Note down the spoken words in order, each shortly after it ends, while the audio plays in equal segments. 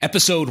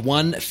Episode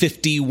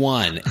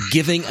 151,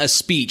 Giving a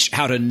Speech,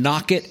 How to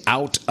Knock It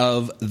Out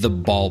of the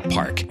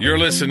Ballpark. You're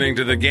listening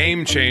to The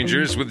Game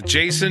Changers with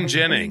Jason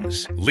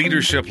Jennings.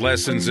 Leadership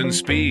lessons in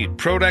speed,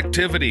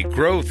 productivity,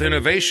 growth,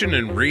 innovation,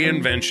 and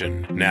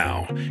reinvention.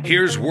 Now,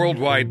 here's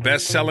worldwide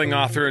best-selling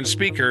author and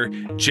speaker,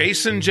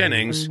 Jason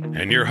Jennings,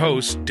 and your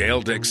host,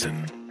 Dale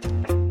Dixon.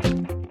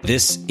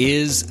 This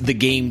is The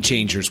Game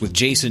Changers with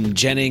Jason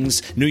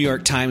Jennings, New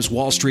York Times,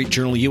 Wall Street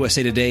Journal,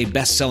 USA Today,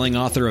 best-selling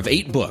author of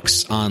 8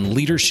 books on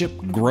leadership,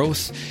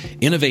 growth,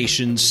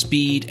 innovation,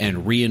 speed, and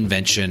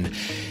reinvention.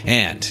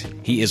 And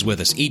he is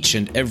with us each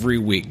and every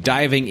week,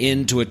 diving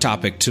into a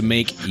topic to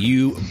make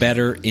you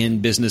better in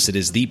business. It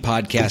is the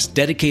podcast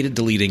dedicated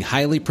to leading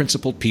highly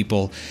principled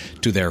people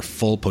to their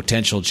full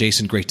potential.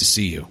 Jason, great to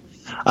see you.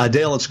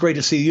 Dale, it's great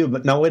to see you,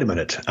 but no, wait a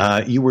minute.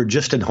 You were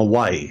just in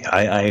Hawaii.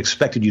 I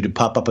expected you to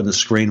pop up on the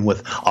screen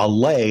with a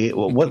lei.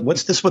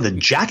 What's this with a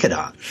jacket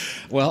on?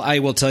 Well, I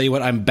will tell you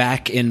what, I'm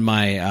back in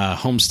my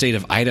home state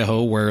of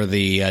Idaho where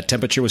the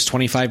temperature was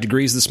 25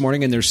 degrees this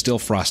morning and there's still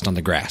frost on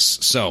the grass.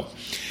 So,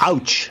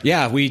 ouch.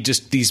 Yeah,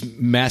 these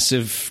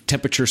massive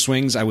temperature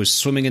swings. I was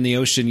swimming in the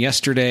ocean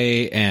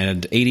yesterday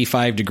and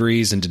 85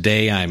 degrees, and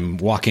today I'm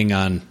walking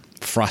on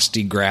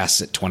frosty grass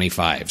at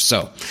 25.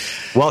 So,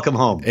 welcome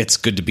home. It's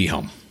good to be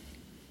home.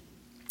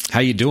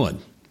 How you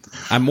doing?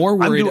 I'm more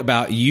worried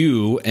about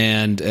you,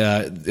 and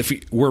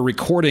we're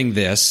recording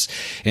this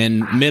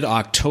in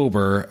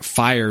mid-October,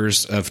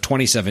 fires of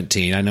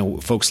 2017. I know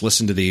folks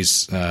listen to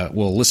these,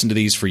 will listen to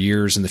these for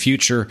years in the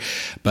future,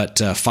 but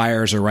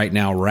fires are right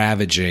now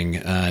ravaging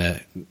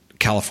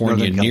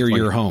California, near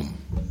your home.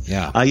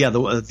 Yeah.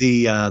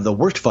 The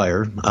worst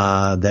fire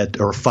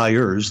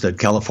fires that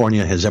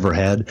California has ever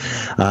had.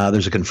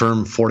 There's a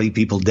confirmed 40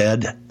 people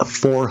dead.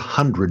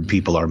 400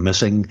 people are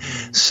missing.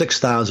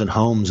 6,000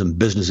 homes and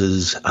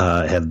businesses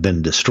have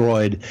been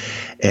destroyed.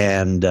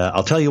 And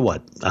I'll tell you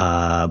what,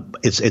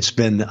 it's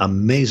been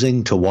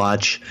amazing to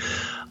watch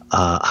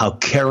how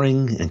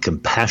caring and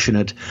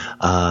compassionate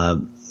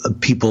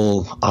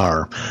people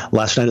are.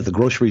 Last night at the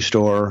grocery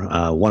store,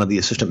 one of the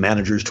assistant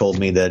managers told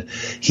me that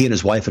he and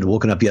his wife had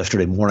woken up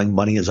yesterday morning.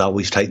 Money is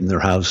always tight in their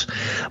house,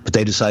 but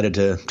they decided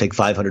to take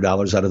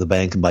 $500 out of the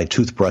bank and buy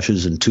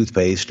toothbrushes and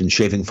toothpaste and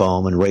shaving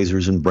foam and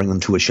razors and bring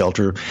them to a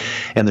shelter.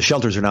 And the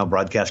shelters are now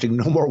broadcasting,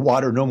 no more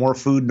water, no more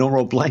food, no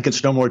more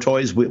blankets, no more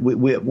toys.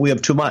 We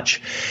have too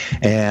much.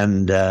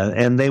 And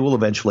they will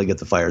eventually get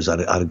the fires out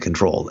of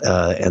control.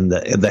 And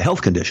the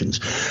health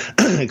conditions,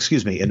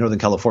 in Northern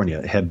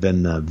California have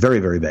been very,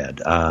 very bad.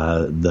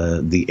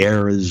 The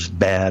air is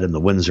bad and the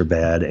winds are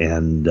bad,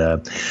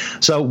 and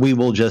so we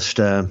will just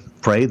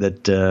pray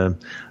that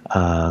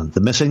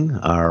the missing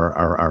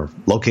are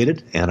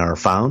located and are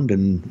found,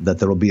 and that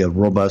there will be a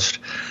robust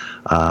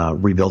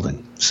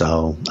rebuilding.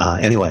 So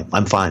anyway,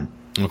 I'm fine.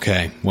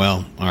 Okay.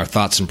 Well, our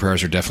thoughts and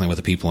prayers are definitely with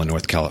the people in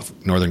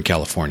Northern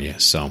California.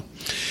 So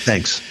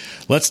thanks.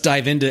 Let's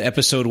dive into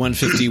episode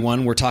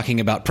 151. We're talking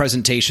about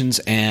presentations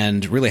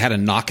and really how to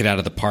knock it out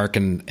of the park.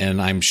 And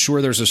I'm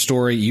sure there's a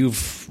story.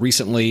 You've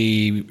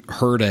recently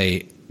heard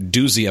a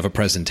doozy of a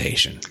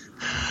presentation.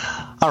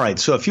 All right.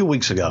 So a few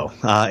weeks ago,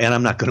 and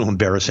I'm not going to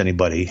embarrass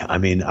anybody. I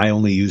mean, I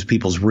only use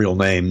people's real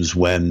names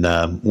when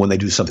they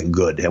do something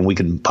good, and we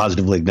can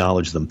positively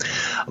acknowledge them.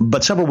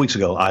 But several weeks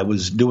ago, I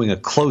was doing a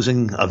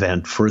closing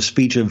event for a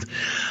speech of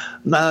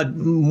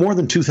more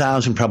than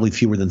 2,000, probably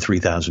fewer than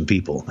 3,000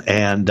 people.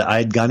 And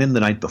I'd gone in the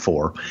night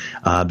before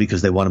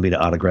because they wanted me to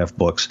autograph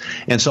books.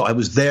 And so I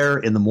was there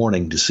in the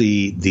morning to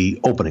see the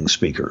opening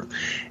speaker.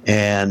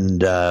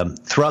 And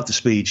throughout the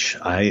speech,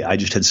 I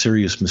just had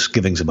serious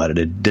misgivings about it.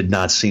 It did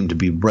not seem to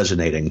be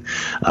resonating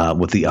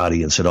with the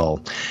audience at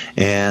all.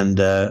 And,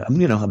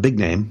 a big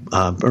name,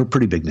 or a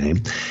pretty big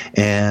name.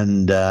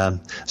 And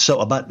so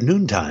about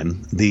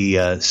noontime,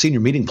 the senior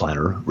meeting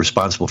planner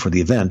responsible for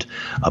the event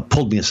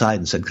pulled me aside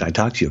and said, "Can I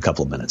talk to you a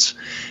couple of minutes?"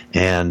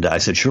 And I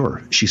said,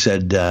 "Sure." She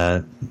said,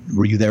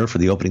 "Were you there for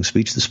the opening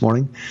speech this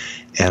morning?"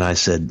 And I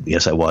said,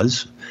 "Yes, I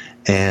was."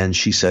 And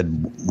she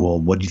said, "Well,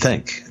 what do you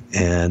think?"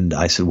 And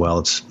I said, "Well,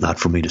 it's not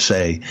for me to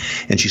say."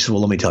 And she said,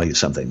 "Well, let me tell you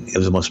something. It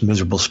was the most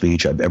miserable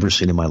speech I've ever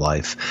seen in my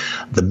life.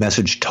 The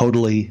message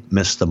totally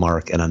missed the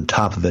mark. And on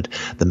top of it,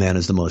 the man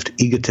is the most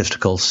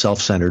egotistical,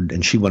 self-centered."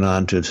 And she went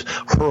on to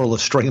hurl a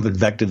string of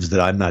invectives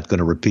that I'm not going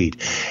to repeat.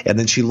 And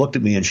then she looked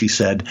at me and she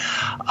said,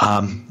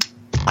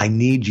 "I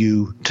need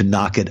you to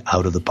knock it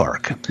out of the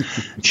park."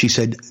 She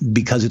said,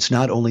 "Because it's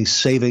not only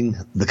saving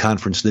the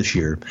conference this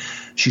year,"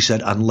 she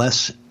said,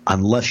 unless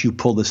you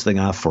pull this thing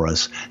off for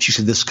us," she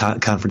said, "this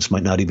conference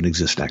might not even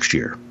exist next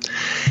year."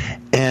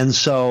 And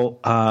so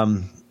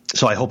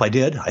I hope I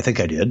did. I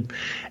think I did.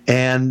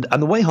 And on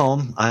the way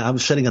home, I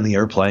was sitting on the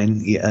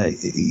airplane,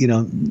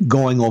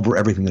 going over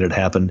everything that had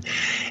happened.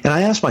 And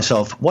I asked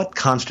myself, what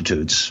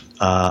constitutes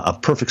a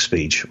perfect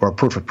speech or a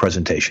perfect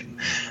presentation?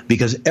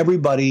 Because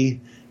everybody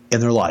in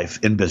their life,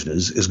 in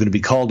business, is going to be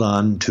called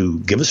on to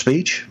give a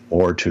speech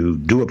or to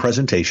do a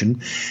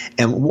presentation.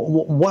 And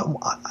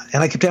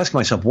I kept asking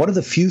myself, what are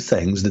the few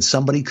things that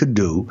somebody could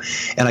do?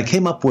 And I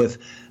came up with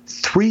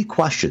 3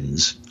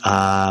 questions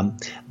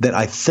that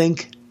I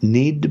think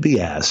need to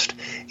be asked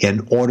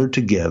in order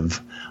to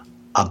give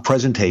a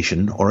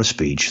presentation or a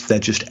speech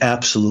that just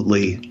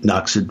absolutely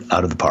knocks it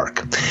out of the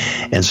park.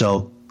 And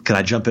so, can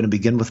I jump in and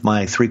begin with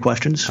my 3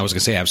 questions? I was going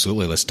to say,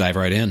 absolutely. Let's dive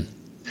right in.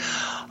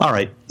 All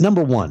right.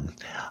 Number 1,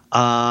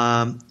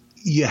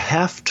 you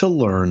have to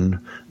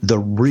learn the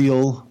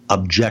real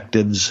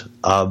objectives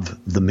of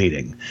the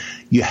meeting.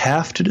 You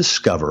have to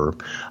discover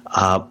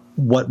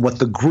what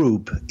the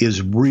group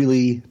is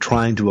really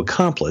trying to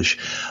accomplish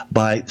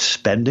by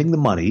spending the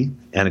money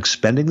and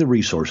expending the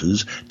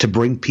resources to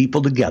bring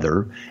people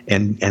together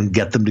and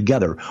get them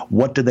together.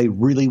 What do they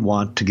really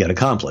want to get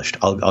accomplished?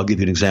 I'll give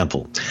you an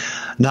example.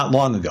 Not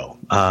long ago,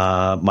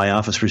 my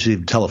office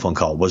received a telephone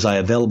call. Was I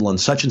available on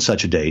such and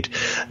such a date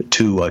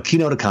to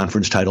keynote a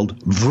conference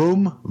titled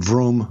Vroom,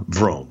 Vroom,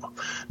 Vroom?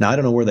 Now, I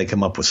don't know where they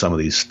come up with some of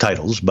these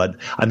titles, but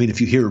I mean,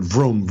 if you hear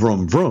Vroom,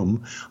 Vroom,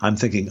 Vroom, I'm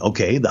thinking,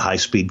 okay, the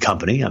high-speed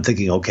company. I'm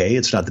thinking, okay,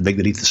 it's not the big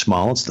that eat the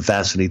small, it's the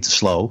fast that eat the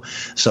slow.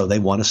 So they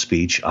want a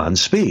speech on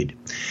speed.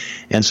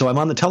 And so I'm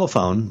on the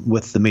telephone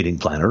with the meeting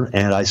planner,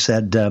 and I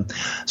said,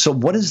 so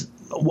what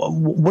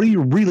are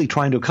you really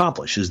trying to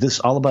accomplish? Is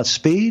this all about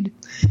speed?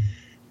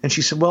 And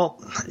she said,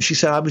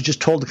 I was just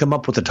told to come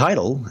up with a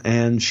title.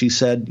 And she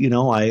said,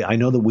 I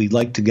know that we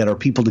like to get our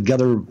people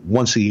together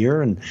once a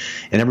year, and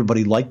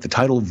everybody liked the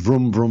title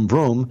Vroom, Vroom,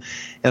 Vroom.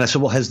 And I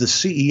said, well, has the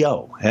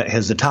CEO,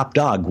 has the top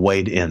dog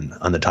weighed in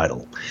on the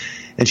title?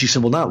 And she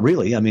said, well, not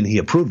really. I mean, he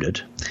approved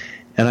it.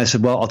 And I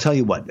said, well, I'll tell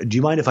you what. Do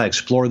you mind if I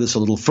explore this a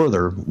little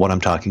further when I'm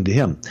talking to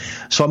him?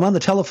 So I'm on the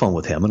telephone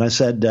with him, and I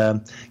said,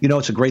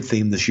 it's a great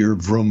theme this year,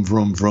 vroom,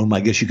 vroom, vroom. I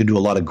guess you can do a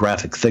lot of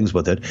graphic things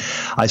with it.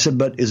 I said,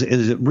 but is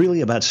it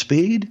really about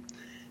speed?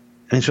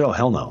 And he said, oh,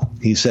 hell no.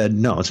 He said,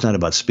 no, it's not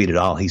about speed at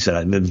all. He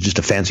said, it was just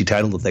a fancy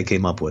title that they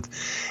came up with.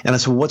 And I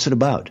said, well, what's it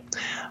about?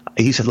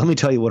 He said, let me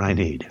tell you what I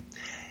need.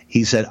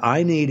 He said,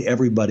 I need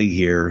everybody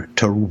here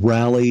to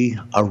rally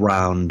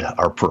around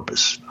our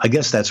purpose. I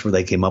guess that's where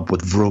they came up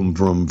with vroom,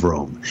 vroom,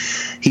 vroom.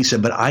 He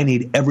said, but I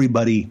need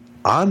everybody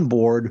on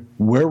board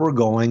where we're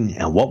going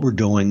and what we're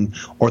doing,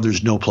 or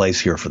there's no place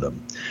here for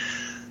them.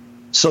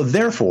 So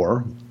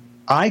therefore,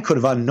 I could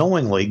have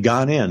unknowingly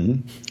gone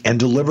in and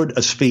delivered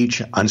a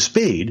speech on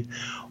speed,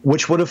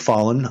 which would have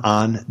fallen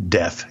on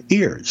deaf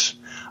ears.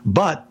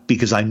 But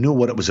because I knew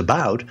what it was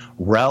about,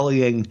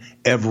 rallying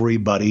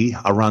everybody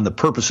around the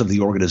purpose of the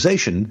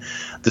organization,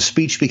 the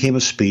speech became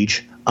a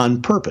speech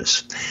on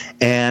purpose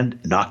and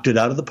knocked it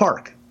out of the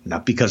park.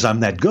 Not because I'm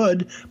that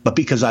good, but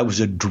because I was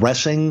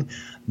addressing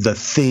the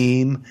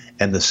theme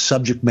and the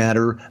subject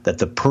matter that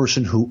the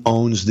person who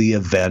owns the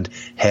event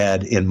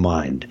had in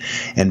mind.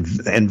 And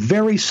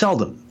very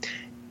seldom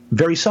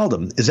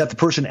is that the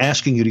person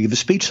asking you to give a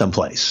speech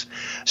someplace.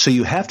 So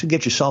you have to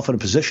get yourself in a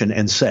position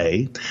and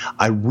say,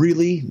 I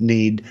really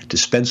need to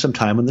spend some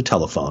time on the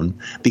telephone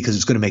because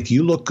it's going to make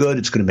you look good.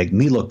 It's going to make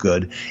me look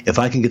good if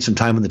I can get some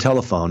time on the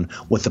telephone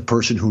with the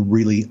person who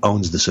really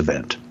owns this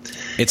event.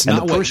 It's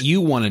not what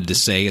you wanted to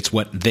say. It's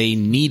what they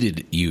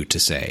needed you to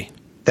say.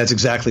 That's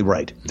exactly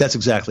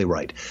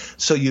right.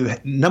 So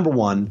number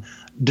 1,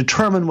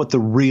 determine what the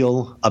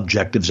real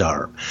objectives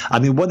are. I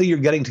mean, whether you're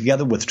getting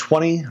together with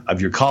 20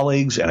 of your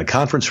colleagues in a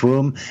conference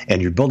room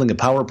and you're building a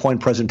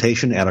PowerPoint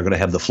presentation and are going to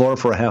have the floor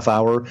for a half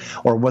hour,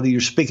 or whether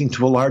you're speaking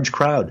to a large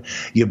crowd,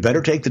 you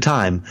better take the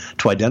time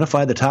to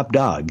identify the top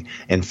dog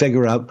and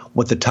figure out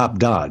what the top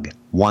dog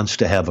wants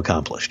to have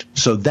accomplished.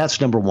 So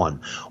that's number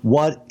 1.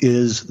 What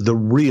is the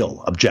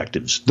real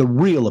objectives? The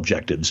real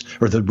objectives,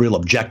 or the real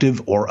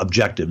objective or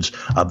objectives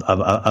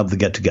of the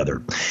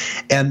get-together.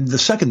 And the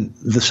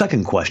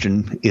second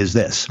question is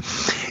this.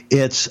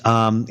 It's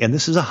and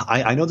this is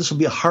I know this will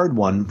be a hard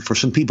one for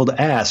some people to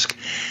ask,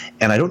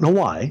 and I don't know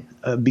why,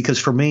 because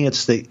for me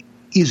it's the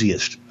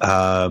easiest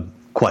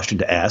question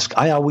to ask.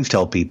 I always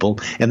tell people,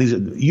 and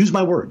use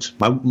my words.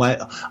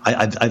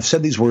 I've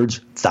said these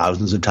words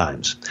thousands of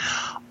times.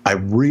 I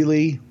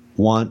really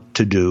want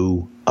to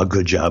do a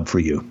good job for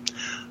you.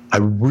 I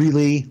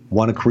really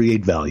want to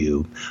create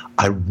value.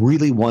 I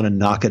really want to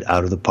knock it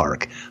out of the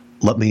park.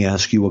 Let me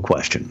ask you a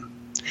question.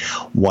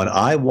 When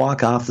I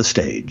walk off the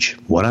stage,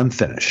 when I'm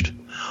finished,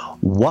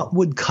 what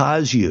would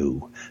cause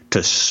you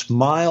to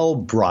smile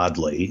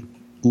broadly,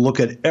 look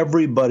at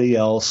everybody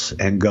else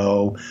and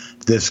go,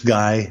 this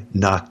guy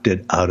knocked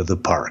it out of the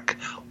park?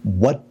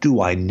 What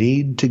do I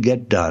need to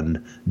get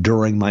done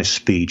during my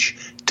speech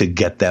to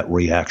get that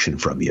reaction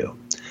from you?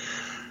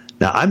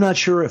 Now, I'm not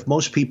sure if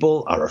most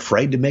people are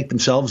afraid to make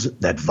themselves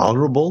that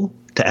vulnerable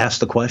to ask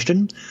the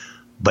question,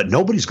 but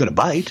nobody's going to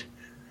bite.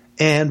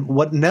 And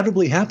what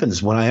inevitably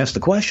happens when I ask the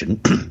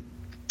question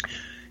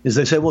is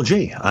they say, well,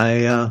 gee,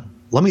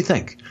 let me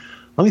think.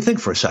 Let me think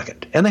for a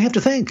second. And they have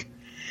to think.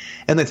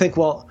 And they think,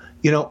 well,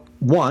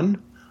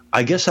 1,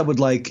 I guess I would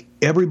like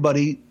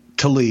everybody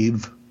to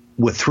leave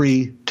with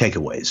 3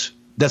 takeaways.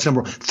 That's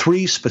number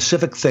 3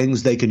 specific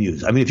things they can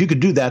use. I mean, if you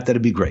could do that,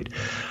 that'd be great.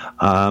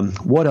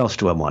 What else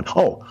do I want?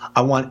 Oh,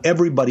 I want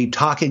everybody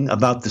talking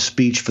about the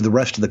speech for the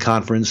rest of the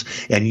conference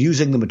and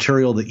using the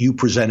material that you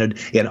presented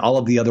in all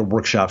of the other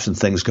workshops and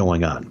things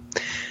going on.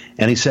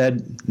 And he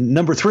said,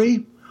 number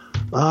 3,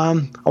 I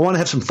want to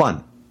have some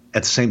fun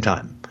at the same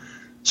time.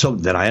 So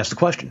then I asked the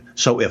question.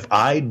 So if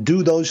I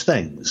do those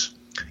things,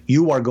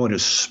 you are going to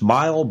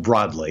smile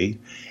broadly,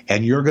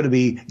 and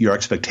your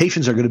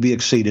expectations are going to be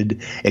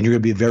exceeded, and you're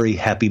going to be a very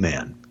happy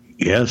man.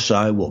 Yes,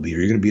 I will be.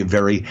 You're going to be a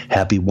very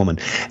happy woman.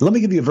 And let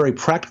me give you a very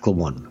practical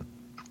one.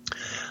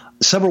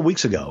 Several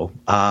weeks ago,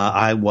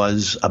 I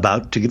was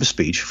about to give a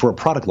speech for a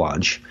product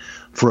launch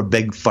for a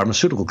big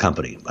pharmaceutical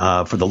company,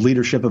 for the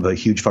leadership of a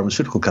huge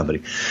pharmaceutical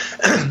company.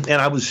 And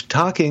I was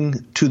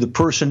talking to the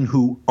person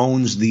who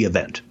owns the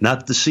event,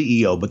 not the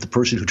CEO, but the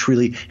person who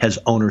truly has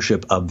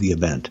ownership of the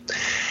event.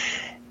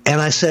 And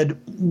I said,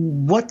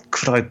 what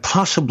could I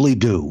possibly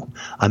do?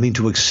 I mean,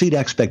 to exceed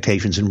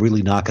expectations and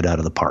really knock it out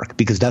of the park,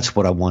 because that's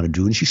what I want to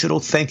do. And she said, oh,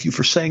 thank you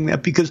for saying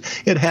that, because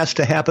it has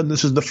to happen.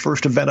 This is the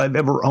first event I've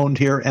ever owned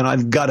here, and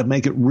I've got to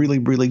make it really,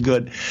 really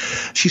good.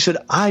 She said,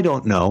 I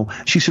don't know.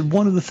 She said,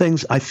 one of the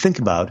things I think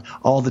about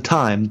all the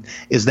time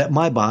is that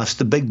my boss,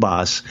 the big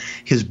boss,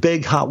 his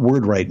big hot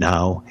word right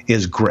now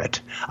is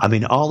grit. I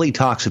mean, all he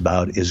talks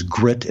about is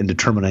grit and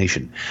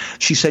determination.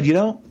 She said, you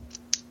know,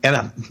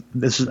 and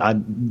this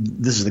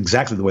is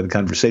exactly the way the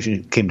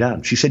conversation came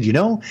down. She said, you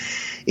know,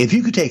 if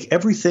you could take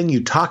everything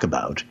you talk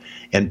about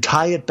and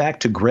tie it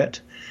back to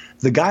grit,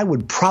 the guy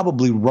would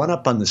probably run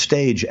up on the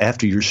stage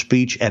after your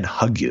speech and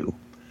hug you.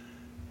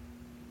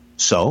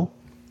 So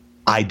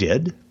I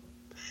did.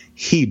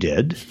 He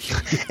did.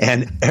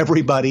 And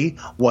everybody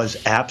was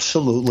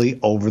absolutely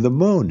over the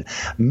moon.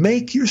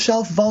 Make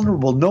yourself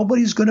vulnerable.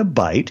 Nobody's going to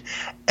bite.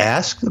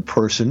 Ask the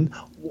person,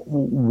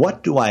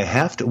 what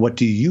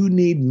do you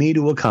need me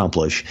to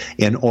accomplish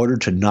in order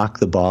to knock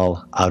the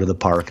ball out of the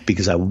park?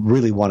 Because I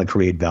really want to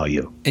create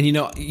value. And you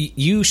know,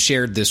 you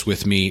shared this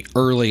with me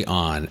early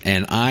on,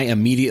 and I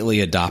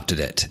immediately adopted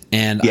it.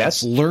 And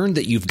yes. I've learned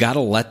that you've got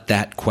to let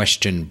that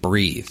question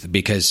breathe,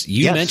 because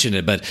you yes. mentioned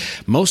it, but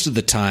most of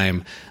the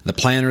time, the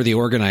planner, the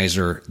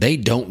organizer, they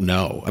don't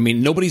know. I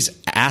mean, nobody's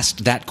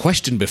asked that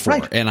question before.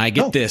 Right. And I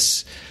get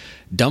this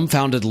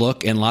dumbfounded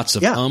look and lots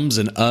of ums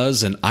and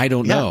uhs and I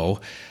don't know.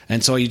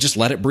 And so you just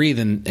let it breathe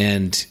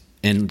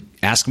and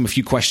ask them a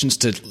few questions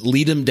to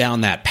lead them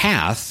down that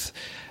path.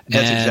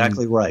 That's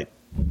exactly right.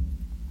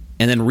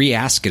 And then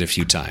re-ask it a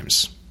few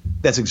times.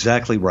 That's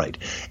exactly right.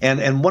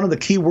 And one of the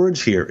key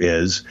words here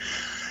is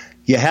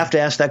you have to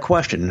ask that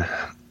question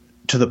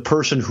to the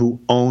person who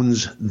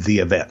owns the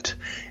event.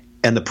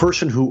 And the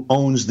person who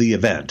owns the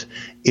event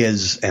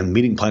is, and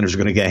meeting planners are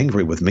going to get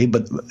angry with me,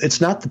 but it's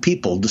not the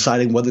people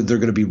deciding whether they're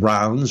going to be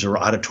rounds or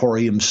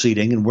auditorium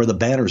seating and where the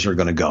banners are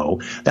going to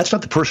go. That's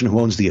not the person who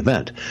owns the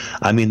event.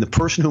 I mean, the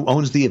person who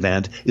owns the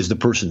event is the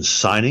person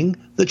signing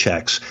the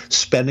checks,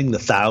 spending the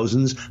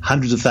thousands,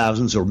 hundreds of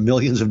thousands, or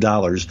millions of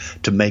dollars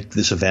to make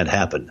this event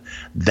happen.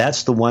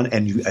 That's the one,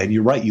 and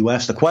you're right, you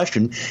asked the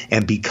question,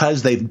 and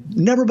because they've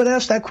never been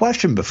asked that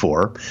question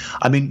before,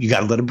 I mean, you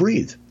got to let it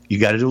breathe. You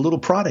got to do a little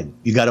prodding.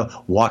 You got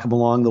to walk them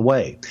along the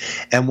way.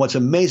 And what's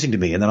amazing to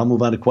me, and then I'll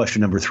move on to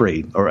question number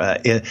 3,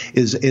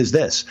 is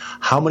this: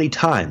 how many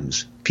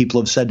times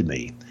people have said to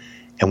me,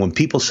 and when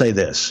people say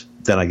this,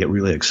 then I get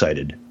really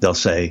excited. They'll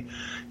say,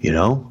 you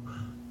know,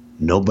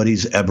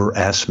 nobody's ever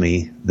asked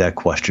me that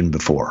question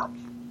before.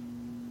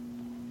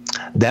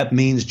 That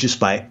means just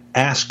by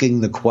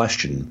asking the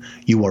question,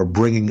 you are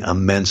bringing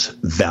immense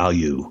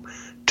value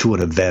to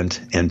an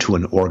event and to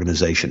an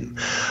organization.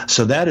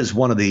 So that is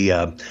one of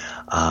the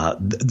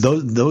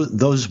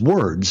those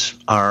words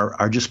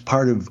are just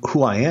part of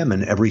who I am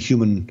in every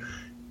human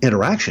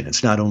interaction.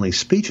 It's not only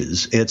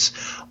speeches. It's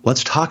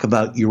let's talk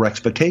about your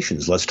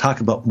expectations. Let's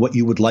talk about what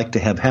you would like to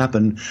have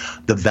happen,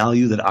 the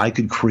value that I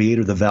could create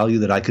or the value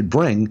that I could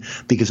bring,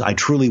 because I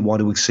truly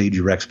want to exceed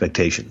your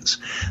expectations.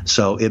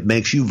 So it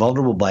makes you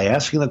vulnerable by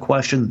asking the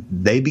question.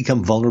 They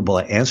become vulnerable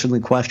by answering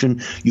the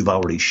question. You've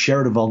already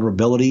shared a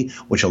vulnerability,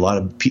 which a lot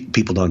of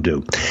people don't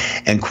do.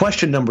 And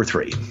question number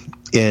 3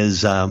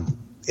 is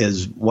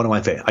one of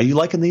my favorite. Are you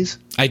liking these?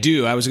 I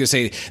do. I was going to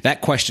say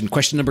that question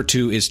number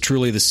 2 is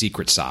truly the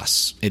secret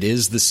sauce. It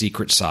is the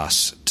secret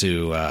sauce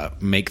to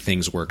make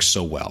things work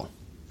so well.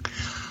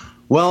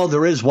 Well,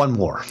 there is one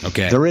more.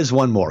 Okay. There is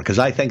one more, because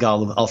I think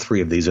all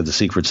 3 of these are the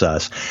secret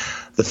sauce.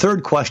 The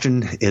third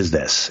question is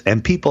this,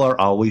 and people are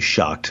always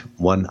shocked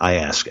when I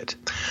ask it.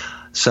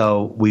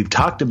 So we've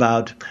talked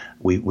about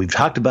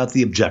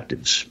the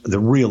objectives, the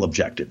real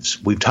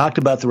objectives. We've talked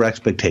about their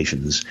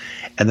expectations,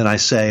 and then I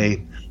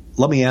say,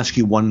 let me ask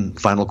you one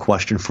final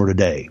question for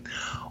today.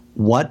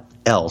 What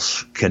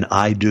else can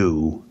I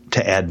do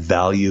to add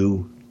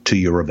value to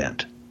your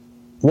event?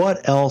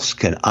 What else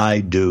can I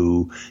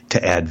do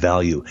to add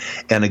value?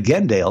 And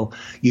again, Dale,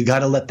 you got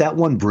to let that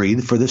one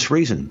breathe for this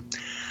reason.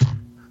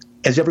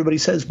 as everybody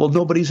says, well,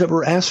 nobody's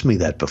ever asked me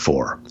that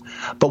before.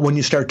 But when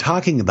you start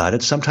talking about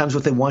it, sometimes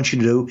what they want you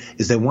to do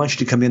is they want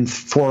you to come in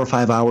 4 or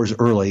 5 hours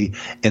early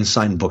and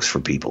sign books for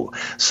people.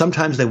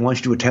 Sometimes they want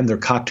you to attend their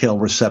cocktail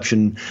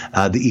reception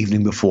the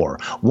evening before.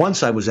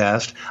 Once I was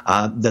asked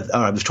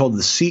I was told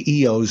the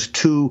CEO's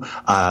 2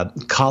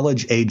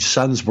 college-age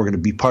sons were going to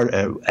be part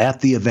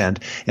at the event,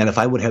 and if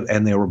I would have,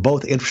 and they were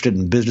both interested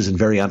in business and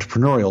very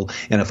entrepreneurial,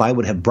 and if I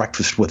would have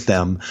breakfast with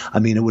them, I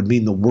mean, it would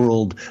mean the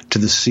world to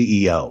the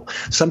CEO.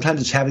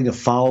 Sometimes it's having a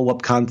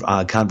follow-up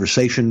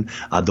conversation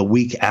the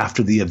week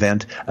after the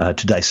event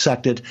to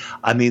dissect it.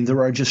 I mean,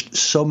 there are just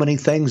so many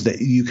things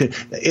that you could,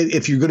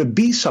 if you're going to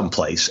be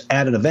someplace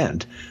at an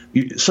event,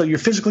 so you're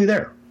physically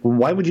there.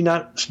 Why would you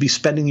not be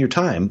spending your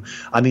time,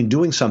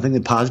 doing something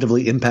that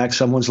positively impacts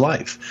someone's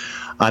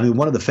life?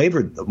 One of the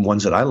favorite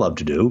ones that I love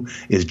to do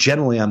is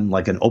generally I'm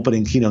like an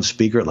opening keynote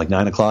speaker at like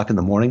 9 o'clock in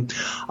the morning.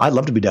 I'd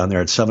love to be down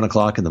there at 7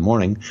 o'clock in the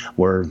morning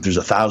where there's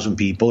 1,000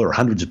 people or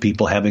hundreds of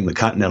people having the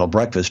continental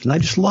breakfast. And I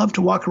just love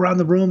to walk around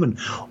the room and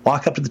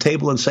walk up to the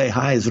table and say,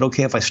 hi, is it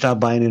okay if I stop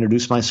by and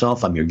introduce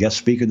myself? I'm your guest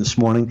speaker this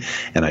morning.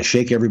 And I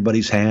shake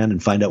everybody's hand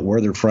and find out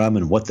where they're from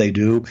and what they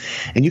do.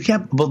 And you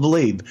can't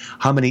believe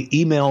how many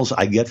emails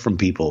I get from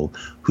people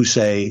who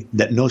say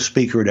that no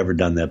speaker had ever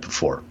done that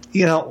before.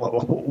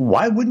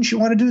 Why wouldn't you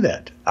want to do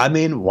that?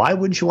 Why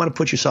wouldn't you want to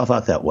put yourself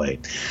out that way?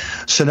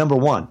 So number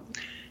one,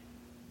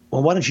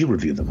 well, why don't you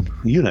review them?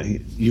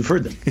 You've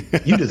heard them.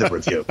 You do the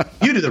review.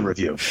 You do the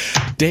review.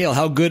 Dale,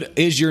 how good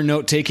is your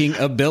note-taking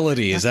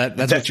ability?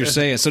 That's what you're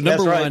saying? So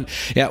number one,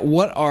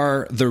 what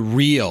are the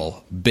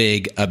real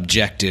big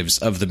objectives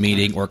of the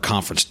meeting or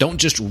conference? Don't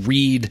just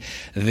read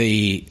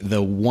the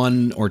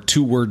 1 or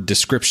 2 word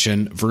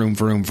description, vroom,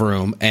 vroom,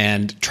 vroom,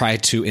 and try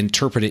to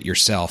interpret it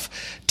yourself.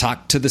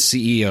 Talk to the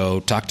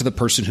CEO, talk to the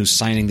person who's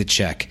signing the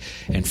check,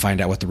 and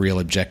find out what the real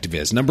objective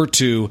is. Number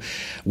 2,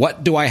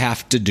 what do I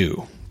have to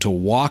do to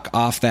walk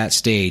off that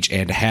stage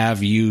and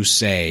have you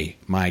say,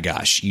 my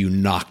gosh, you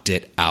knocked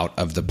it out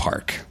of the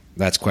park?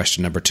 That's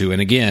question number 2.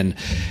 And again,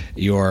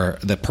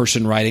 the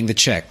person writing the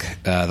check,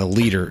 the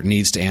leader,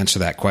 needs to answer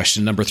that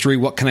question. Number 3,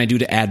 what can I do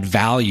to add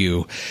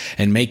value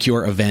and make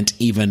your event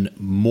even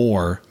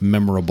more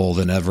memorable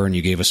than ever? And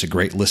you gave us a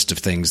great list of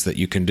things that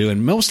you can do.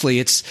 And mostly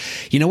it's,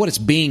 it's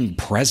being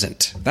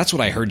present. That's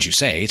what I heard you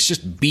say. It's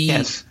just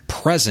being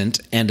present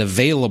and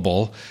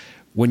available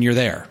when you're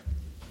there.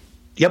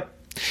 Yep.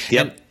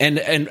 Yep. And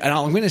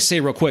I'm going to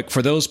say real quick,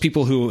 for those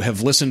people who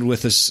have listened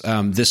with us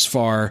this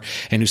far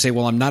and who say,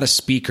 well, I'm not a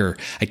speaker,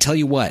 I tell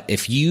you what,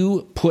 if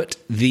you put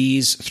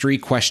these 3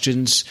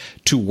 questions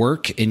to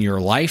work in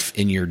your life,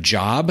 in your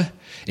job,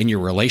 in your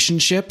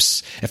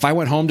relationships, if I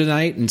went home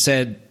tonight and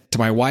said to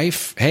my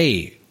wife,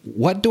 hey,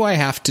 what do I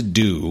have to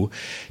do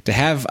to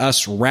have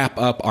us wrap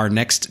up our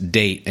next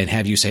date and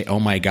have you say, oh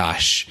my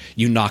gosh,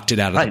 you knocked it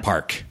out of the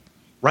park?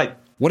 Right.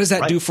 What does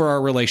that do for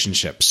our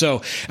relationship?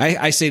 So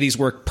I say these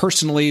work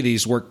personally,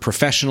 these work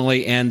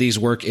professionally, and these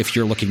work if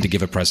you're looking to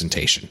give a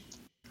presentation.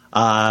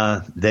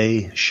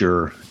 They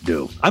sure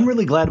do. I'm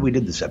really glad we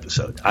did this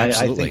episode. I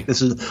think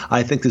this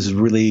is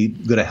really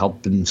going to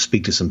help and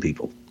speak to some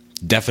people.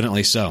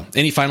 Definitely so.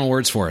 Any final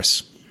words for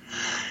us?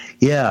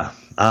 Yeah.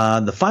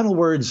 The final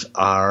words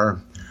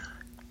are,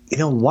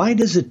 why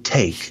does it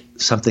take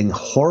something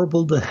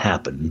horrible to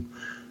happen,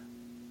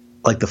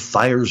 like the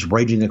fires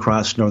raging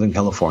across Northern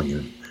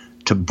California,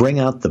 to bring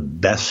out the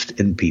best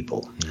in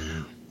people?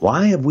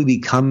 Why have we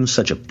become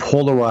such a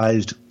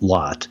polarized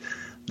lot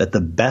that the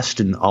best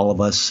in all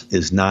of us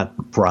is not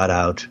brought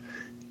out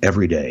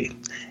every day?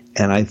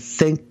 And I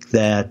think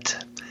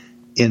that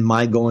in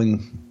my going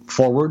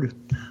forward,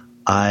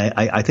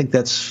 I think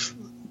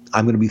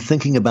I'm going to be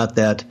thinking about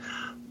that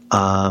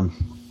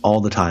all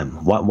the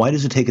time. Why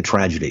does it take a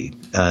tragedy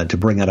to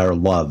bring out our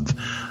love,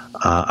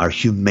 our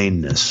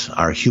humaneness,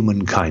 our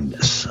human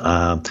kindness?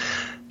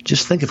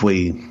 Just think if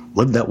we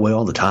lived that way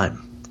all the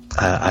time.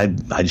 I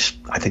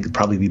think it'd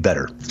probably be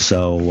better.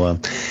 So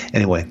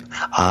anyway,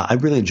 I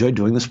really enjoyed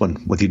doing this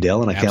one with you,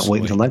 Dale, and I can't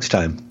wait until next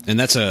time. And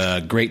that's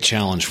a great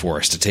challenge for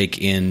us to take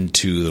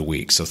into the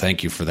week. So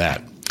thank you for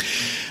that.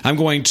 I'm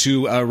going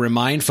to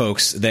remind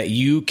folks that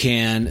you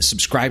can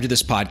subscribe to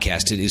this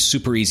podcast. It is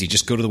super easy.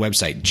 Just go to the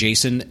website,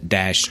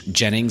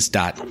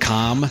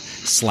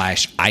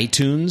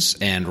 jason-jennings.com/iTunes,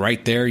 and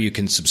right there you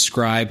can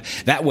subscribe.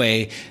 That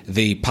way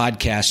the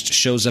podcast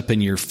shows up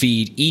in your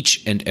feed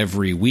each and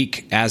every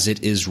week as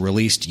it is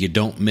released. You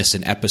don't miss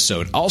an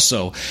episode.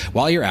 Also,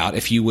 while you're out,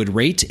 if you would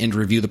rate and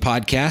review the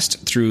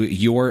podcast through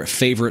your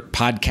favorite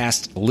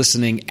podcast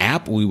listening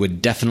app, we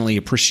would definitely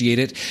appreciate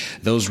it.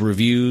 Those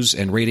reviews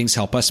and ratings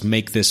help us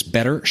make this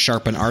better,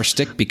 sharpen our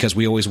stick, because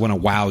we always want to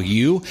wow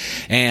you.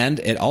 And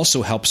it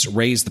also helps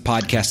raise the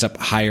podcast up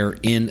higher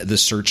in the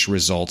search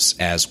results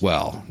as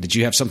well. Did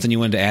you have something you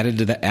wanted to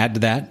add to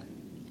that?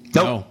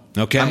 Nope.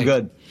 No? Okay. I'm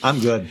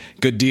good.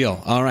 Good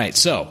deal. All right.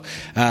 So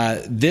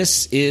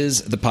this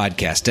is the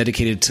podcast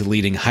dedicated to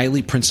leading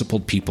highly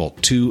principled people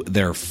to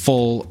their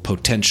full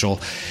potential.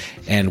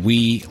 And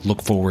we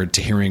look forward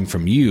to hearing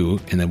from you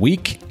in the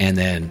week. And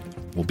then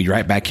we'll be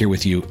right back here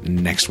with you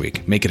next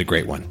week. Make it a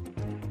great one.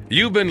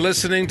 You've been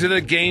listening to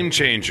The Game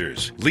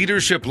Changers,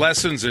 leadership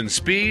lessons in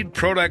speed,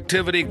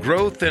 productivity,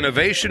 growth,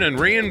 innovation, and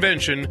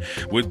reinvention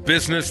with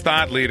business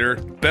thought leader,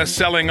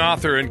 best-selling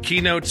author, and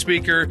keynote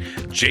speaker,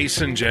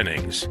 Jason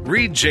Jennings.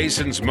 Read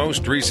Jason's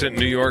most recent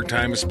New York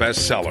Times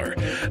bestseller,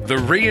 The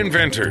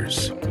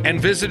Reinventors,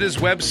 and visit his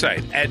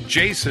website at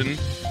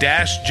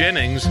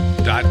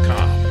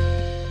jason-jennings.com.